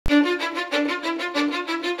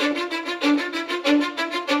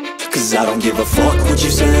Cause I don't give a fuck what you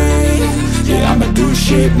say. Yeah, I'ma do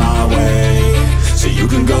shit my way. So you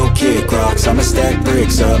can go kick rocks, I'ma stack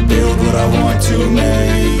bricks up, build what I want to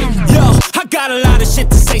make. Yo, I got a lot of shit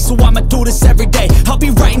to say, so I'ma do this every day. I'll be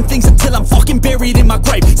writing things until I'm fucking buried in my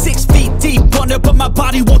grave. 6 feet deep under, but my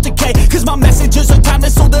body won't decay. Cause my messages are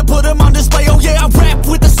timeless, so they'll put them on display. Oh yeah, I rap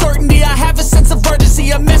with a certainty, I have a sense of urgency.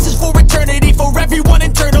 A message for eternity, for everyone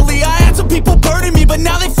internally. I had some people burning me, but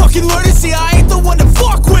now they fucking learn to see I ain't the one to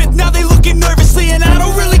fuck with, now they looking nervously. And I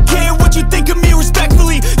don't really care what you think of me,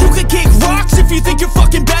 respectfully. You can kick rocks if you think you're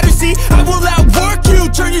fucking better, see. I will outwork you,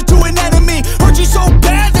 turn you to an enemy. Hurt you so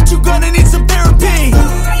bad that you're gonna need some therapy.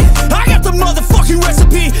 I got the motherfucking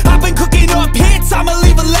recipe, I've been cooking up hits, I'ma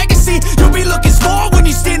leave a legacy. You'll be looking small when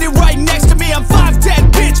you're standing right next to me. I'm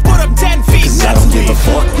 5'10", bitch, but I'm 10 feet mentally. I don't give a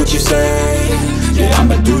fuck what you say. Yeah,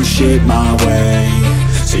 I'ma do shit my way.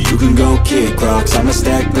 So you can go kick rocks, I'ma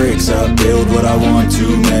stack bricks up, build what I want to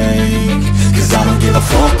make. Cause I don't give a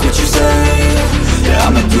fuck what you say. Yeah,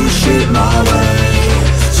 I'ma do shit my way.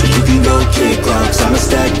 So you can go kick rocks, I'ma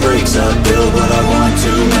stack bricks up, build what I want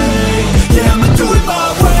to make. Yeah, I'ma do it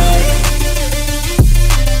my way.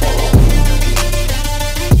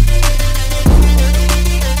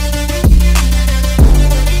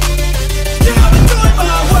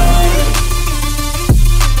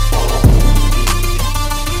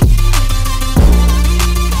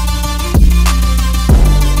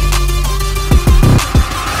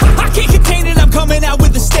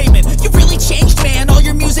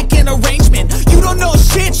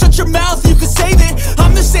 Shut your mouth, you can save it.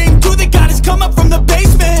 I'm the same dude that got his come up from the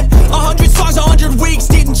basement. 100 songs, 100 weeks,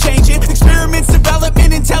 didn't change it. Experiments,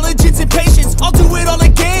 development, intelligence, and patience. I'll do it all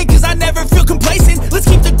again, cause I never feel complacent. Let's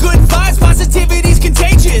keep the good vibes, positivity's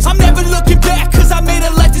contagious. I'm never looking back, cause I made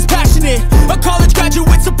a life that's passionate. A college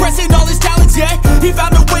graduate suppressing all his talents, yeah. He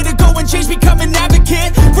found a way to go and change, become an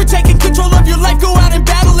advocate. For taking control of your life, go out and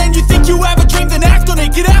battle. And you think you have a dream, then act on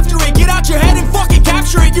it. Get after it, get out your head and fucking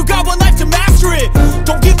capture it. You got one life to master it.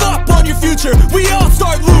 Don't give up on your future, we all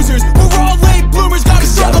start losers. We're all late bloomers, gotta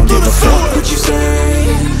struggle through the sewer. What you say?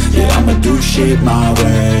 Yeah, I'ma do shit my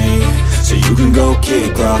way. So you can go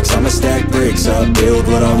kick rocks, I'ma stack bricks up, build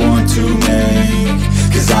what I want to make.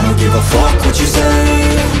 Cause I don't give a fuck what you say.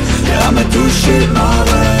 Yeah, I'ma do shit my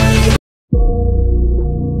way.